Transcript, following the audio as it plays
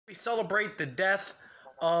We celebrate the death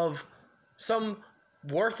of some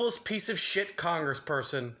worthless piece of shit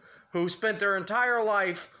congressperson who spent their entire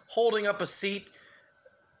life holding up a seat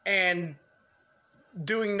and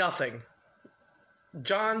doing nothing.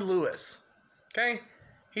 John Lewis. Okay?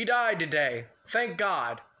 He died today. Thank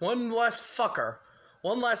God. One less fucker.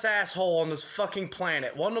 One less asshole on this fucking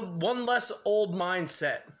planet. One less old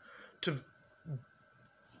mindset to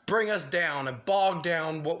bring us down and bog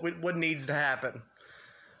down what needs to happen.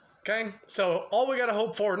 Okay? So all we gotta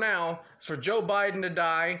hope for now is for Joe Biden to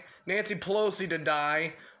die, Nancy Pelosi to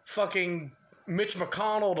die, fucking Mitch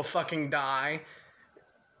McConnell to fucking die,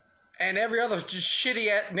 and every other just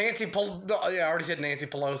shitty I already said Nancy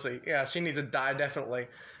Pelosi. Yeah, she needs to die, definitely.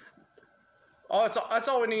 That's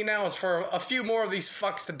all we need now is for a few more of these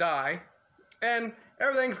fucks to die, and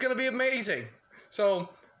everything's gonna be amazing. So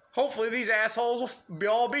hopefully these assholes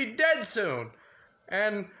will all be dead soon.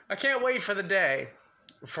 And I can't wait for the day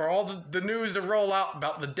for all the news to roll out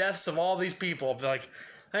about the deaths of all these people. I'll be like,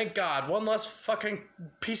 thank God, one less fucking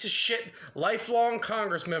piece of shit lifelong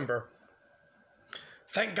Congress member.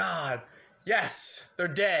 Thank God. Yes, they're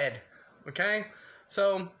dead. Okay?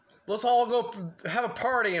 So let's all go have a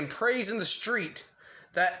party and praise in the street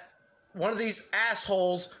that one of these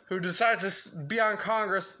assholes who decides to be on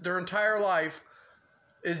Congress their entire life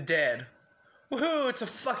is dead. Woohoo, it's a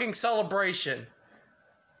fucking celebration.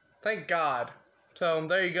 Thank God. So,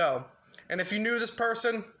 there you go. And if you knew this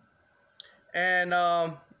person and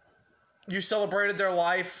you celebrated their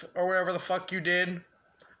life or whatever the fuck you did,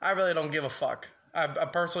 I really don't give a fuck. I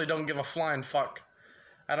personally don't give a flying fuck.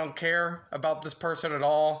 I don't care about this person at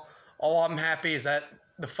all. All I'm happy is that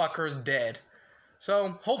the fucker's dead.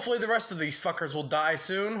 So, hopefully the rest of these fuckers will die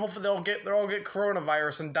soon. Hopefully they'll all get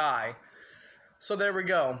coronavirus and die. So, there we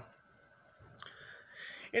go.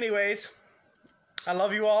 Anyways, I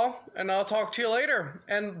love you all, and I'll talk to you later.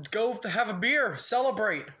 And go have a beer,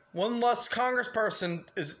 celebrate. One less congressperson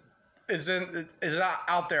is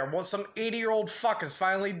out there. Some 80-year-old fuck is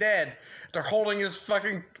finally dead. They're holding his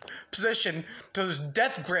fucking position to his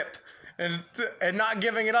death grip and not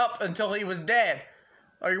giving it up until he was dead.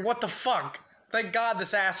 Like, what the fuck? Thank God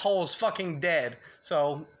this asshole is fucking dead.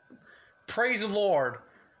 So, praise the Lord.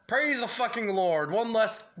 Praise the fucking Lord. One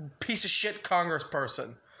less piece of shit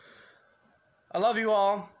congressperson. I love you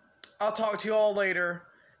all. I'll talk to you all later.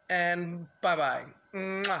 And bye-bye.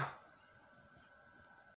 Mwah.